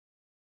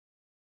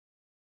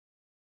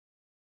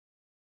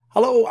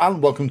Hello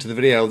and welcome to the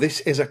video. This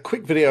is a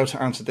quick video to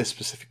answer this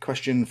specific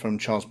question from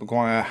Charles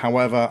Maguire.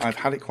 However, I've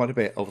had it quite a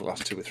bit over the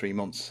last 2 or 3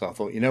 months, so I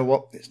thought, you know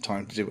what, it's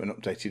time to do an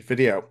updated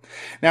video.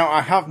 Now,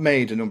 I have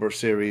made a number of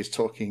series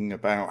talking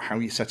about how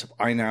you set up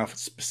INAV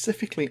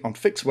specifically on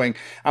fixed wing,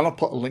 and I'll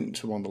put a link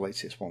to one of the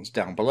latest ones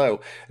down below.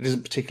 It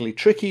isn't particularly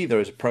tricky.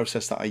 There is a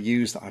process that I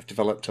use that I've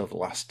developed over the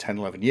last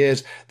 10-11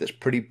 years that's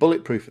pretty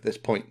bulletproof at this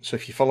point. So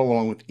if you follow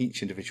along with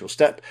each individual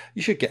step,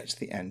 you should get to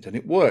the end and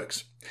it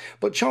works.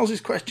 But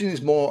Charles's question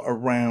is more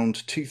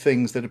around two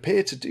things that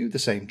appear to do the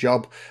same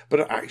job, but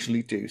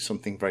actually do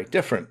something very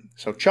different.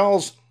 So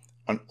Charles,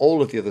 and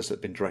all of the others that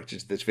have been directed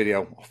to this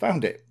video,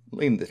 found it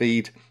in the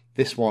feed.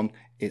 This one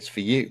is for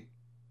you.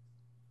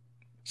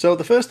 So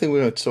the first thing we're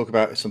going to talk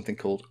about is something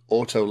called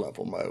auto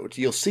level mode.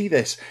 You'll see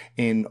this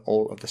in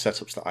all of the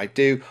setups that I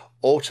do.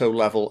 Auto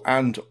level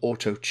and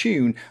auto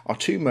tune are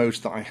two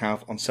modes that I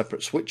have on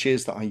separate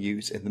switches that I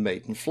use in the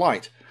maiden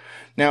flight.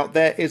 Now,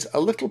 there is a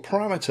little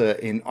parameter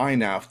in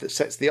INAV that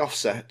sets the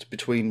offset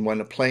between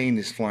when a plane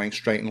is flying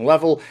straight and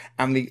level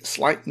and the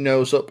slight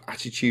nose up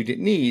attitude it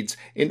needs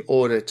in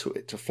order to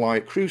it to fly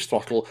at cruise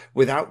throttle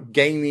without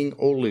gaining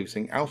or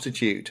losing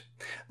altitude.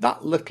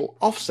 That little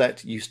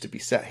offset used to be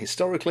set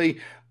historically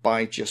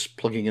by just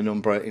plugging a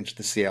number into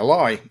the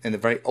CLI. In the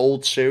very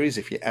old series,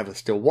 if you ever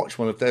still watch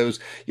one of those,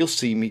 you'll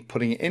see me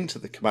putting it into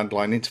the command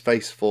line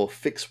interface for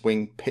fixed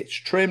wing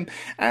pitch trim,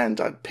 and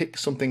I'd pick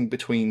something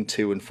between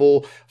 2 and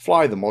 4,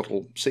 fly the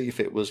model, see if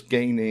it was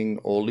gaining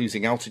or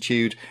losing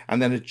altitude, and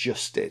then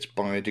adjust it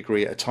by a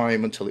degree at a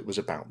time until it was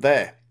about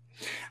there.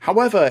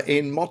 However,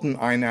 in modern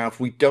INAV,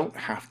 we don't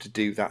have to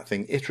do that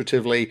thing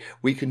iteratively.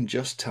 We can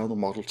just tell the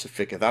model to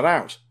figure that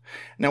out.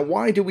 Now,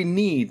 why do we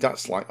need that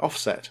slight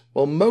offset?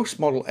 Well, most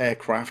model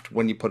aircraft,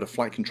 when you put a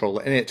flight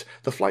controller in it,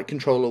 the flight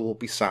controller will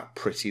be sat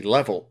pretty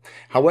level.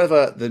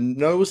 However, the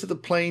nose of the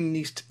plane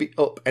needs to be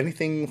up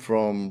anything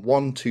from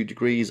 1-2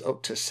 degrees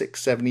up to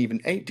 6, 7, even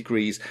 8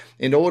 degrees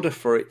in order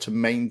for it to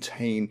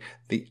maintain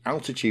the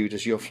altitude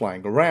as you're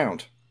flying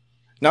around.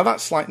 Now,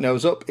 that slight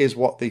nose up is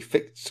what the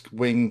fixed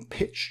wing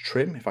pitch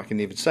trim, if I can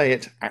even say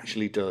it,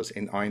 actually does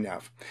in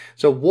INAV.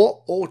 So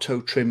what auto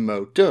trim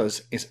mode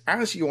does is,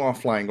 as you are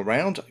flying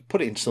around,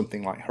 put it in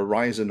something like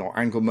horizon or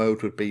angle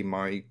mode would be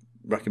my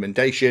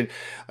recommendation.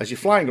 As you're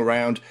flying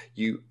around,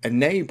 you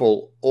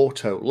enable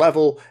auto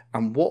level,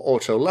 and what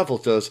auto level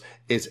does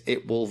is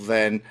it will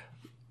then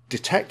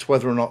detect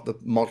whether or not the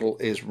model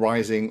is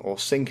rising or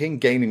sinking,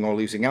 gaining or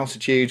losing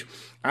altitude,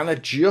 and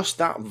adjust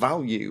that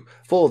value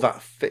for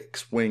that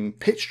fixed wing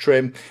pitch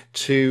trim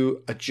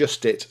to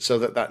adjust it so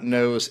that that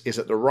nose is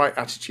at the right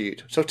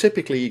attitude. So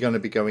typically you're going to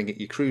be going at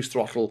your cruise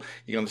throttle,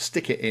 you're going to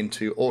stick it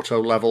into auto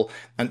level,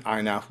 and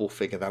INAV will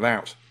figure that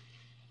out.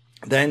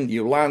 Then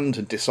you land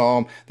and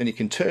disarm, then you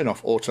can turn off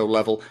auto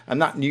level,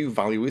 and that new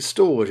value is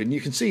stored. And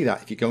you can see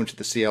that if you go into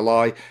the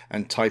CLI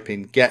and type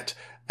in get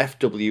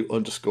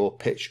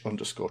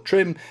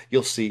FW_pitch_trim,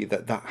 you'll see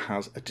that that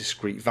has a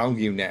discrete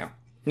value now.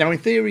 Now, in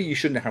theory, you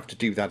shouldn't have to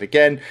do that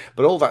again,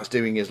 but all that's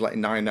doing is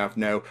letting INAV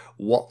know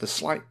what the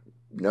slight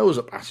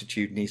nose-up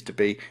attitude needs to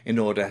be in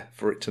order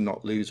for it to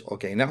not lose or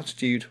gain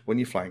altitude when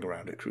you're flying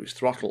around at cruise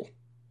throttle.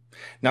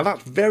 Now,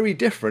 that's very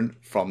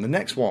different from the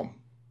next one.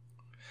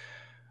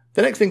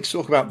 The next thing to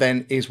talk about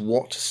then is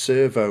what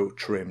servo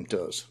trim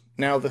does.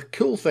 Now, the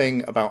cool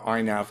thing about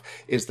INAV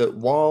is that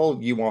while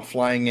you are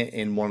flying it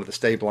in one of the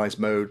stabilized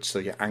modes, so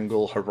your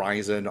angle,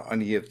 horizon, or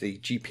any of the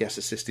GPS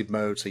assisted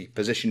modes, so your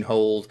position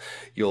hold,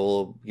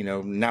 your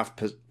nav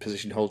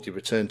position hold, your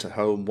return to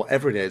home,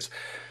 whatever it is,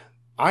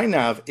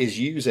 INAV is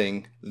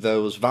using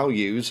those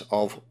values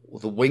of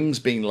the wings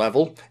being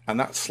level and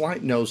that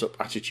slight nose up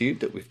attitude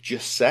that we've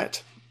just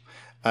set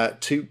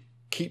to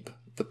keep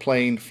the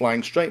plane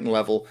flying straight and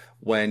level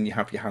when you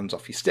have your hands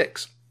off your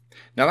sticks.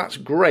 Now, that's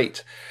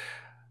great.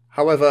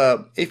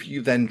 However, if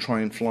you then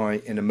try and fly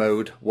in a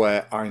mode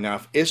where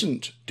INAV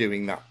isn't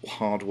doing that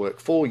hard work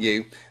for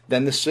you,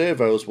 then the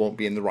servos won't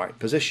be in the right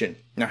position.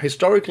 Now,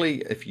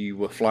 historically, if you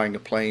were flying a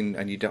plane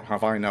and you don't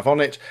have INAV on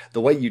it,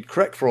 the way you'd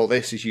correct for all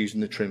this is using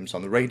the trims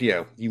on the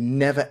radio. You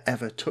never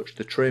ever touch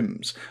the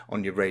trims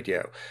on your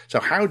radio. So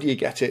how do you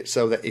get it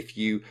so that if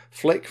you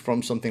flick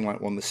from something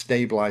like one of the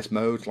stabilized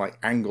modes like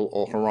angle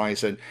or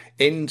horizon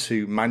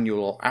into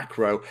manual or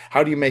acro,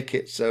 how do you make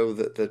it so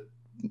that the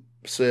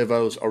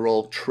servos are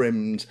all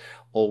trimmed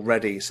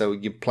already so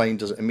your plane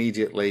doesn't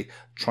immediately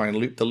try and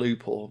loop the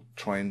loop or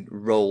try and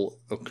roll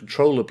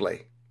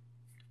uncontrollably?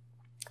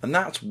 And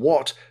that's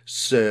what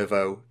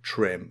servo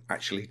trim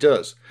actually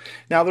does.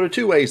 Now, there are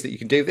two ways that you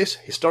can do this.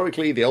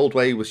 Historically, the old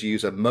way was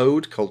use a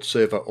mode called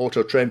servo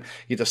auto trim.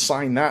 You'd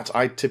assign that.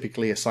 I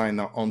typically assign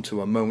that onto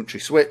a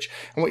momentary switch.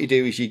 And what you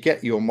do is you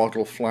get your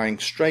model flying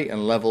straight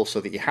and level so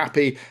that you're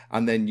happy,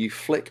 and then you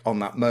flick on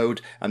that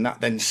mode, and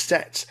that then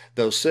sets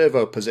those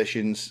servo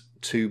positions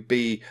to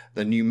be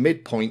the new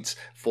midpoints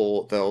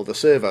for the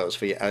servos,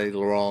 for your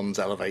ailerons,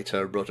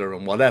 elevator, rudder,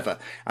 and whatever.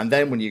 And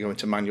then when you go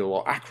into manual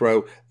or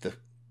acro,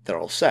 they're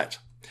all set.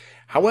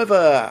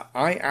 However,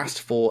 I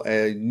asked for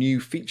a new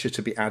feature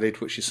to be added,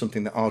 which is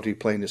something that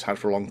RDPlane has had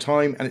for a long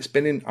time, and it's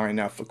been in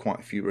INAV for quite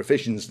a few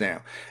revisions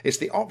now. It's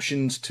the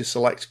options to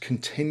select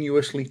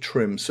continuously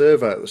trim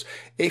servos.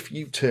 If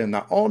you turn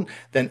that on,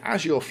 then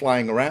as you're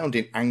flying around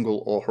in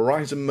angle or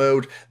horizon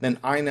mode, then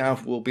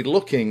INAV will be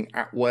looking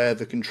at where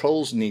the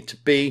controls need to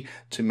be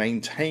to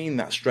maintain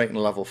that straight and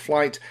level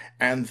flight,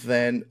 and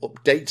then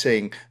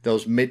updating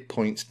those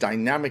midpoints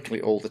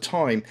dynamically all the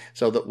time,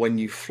 so that when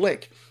you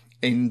flick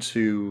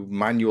into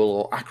manual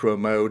or acro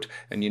mode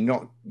and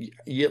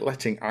you're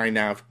letting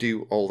INAV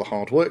do all the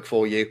hard work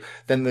for you,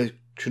 then the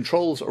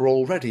controls are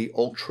already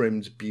all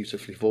trimmed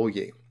beautifully for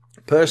you.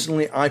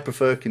 Personally, I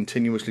prefer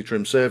continuously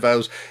trimmed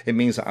servos. It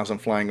means that as I'm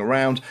flying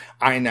around,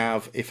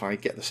 INAV, if I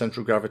get the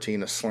central gravity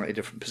in a slightly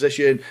different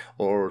position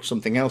or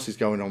something else is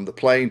going on the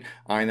plane,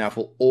 INAV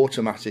will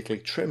automatically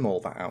trim all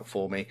that out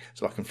for me,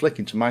 so I can flick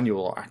into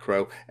manual or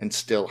acro and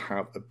still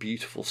have a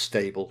beautiful,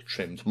 stable,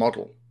 trimmed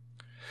model.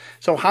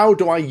 So how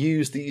do I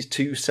use these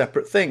two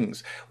separate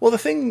things? Well, the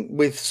thing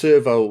with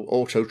servo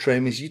auto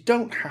trim is you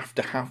don't have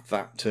to have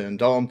that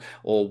turned on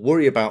or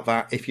worry about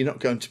that if you're not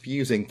going to be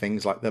using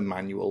things like the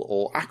manual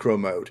or acro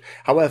mode.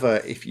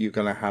 However, if you're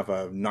going to have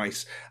a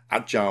nice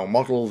agile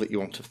model that you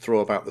want to throw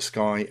about the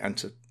sky and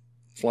to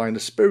fly in a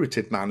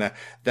spirited manner,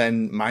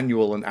 then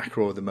manual and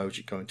acro are the modes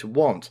you're going to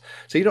want.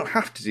 So you don't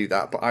have to do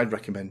that, but I'd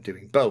recommend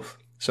doing both.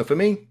 So for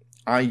me,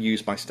 I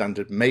use my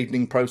standard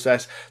maidening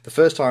process. The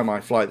first time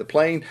I fly the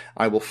plane,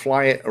 I will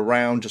fly it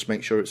around, just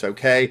make sure it's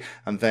okay,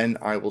 and then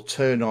I will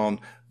turn on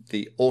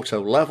the auto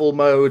level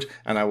mode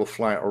and I will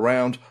fly it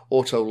around.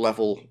 Auto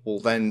level will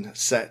then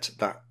set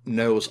that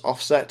nose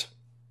offset,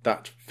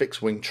 that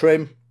fixed wing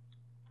trim.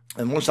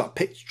 And once that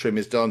pitch trim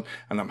is done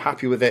and I'm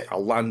happy with it,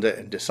 I'll land it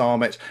and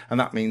disarm it, and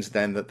that means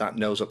then that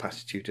nose up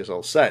attitude is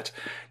all set.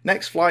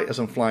 Next flight, as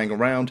I'm flying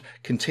around,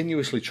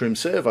 continuously trimmed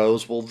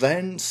servos will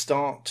then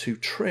start to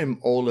trim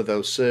all of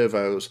those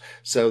servos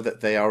so that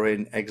they are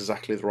in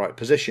exactly the right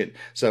position.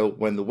 So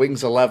when the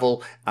wings are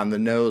level and the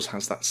nose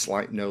has that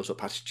slight nose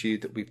up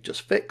attitude that we've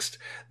just fixed,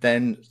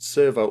 then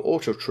servo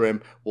auto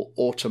trim will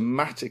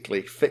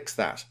automatically fix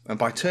that. And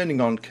by turning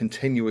on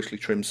continuously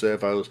trimmed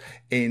servos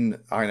in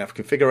INAV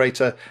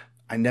configurator,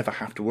 I never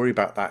have to worry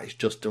about that. It's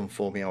just done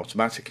for me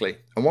automatically.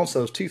 And once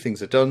those two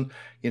things are done,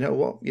 you know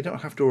what? You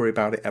don't have to worry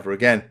about it ever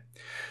again.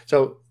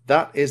 So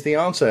that is the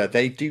answer.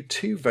 They do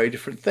two very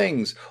different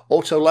things.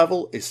 Auto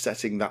level is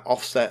setting that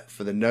offset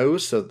for the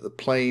nose so that the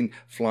plane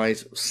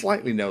flies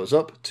slightly nose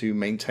up to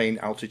maintain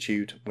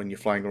altitude when you're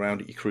flying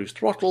around at your cruise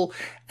throttle.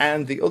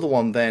 And the other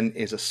one then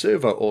is a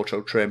servo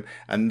auto trim,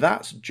 and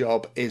that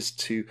job is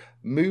to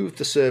move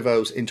the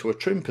servos into a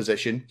trim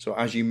position. So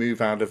as you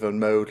move out of a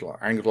mode like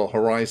angle or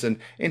horizon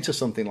into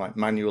something like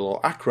manual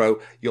or acro,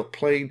 your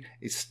plane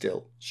is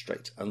still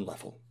straight and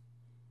level.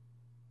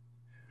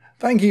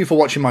 Thank you for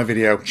watching my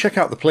video. Check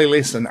out the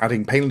playlist, and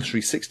adding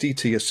Pedantry 360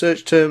 to your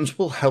search terms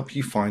will help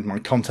you find my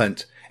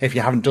content. If you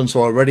haven't done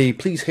so already,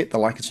 please hit the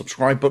like and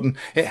subscribe button.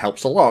 It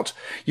helps a lot.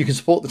 You can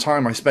support the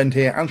time I spend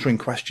here answering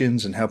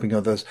questions and helping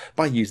others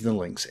by using the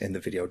links in the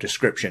video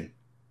description.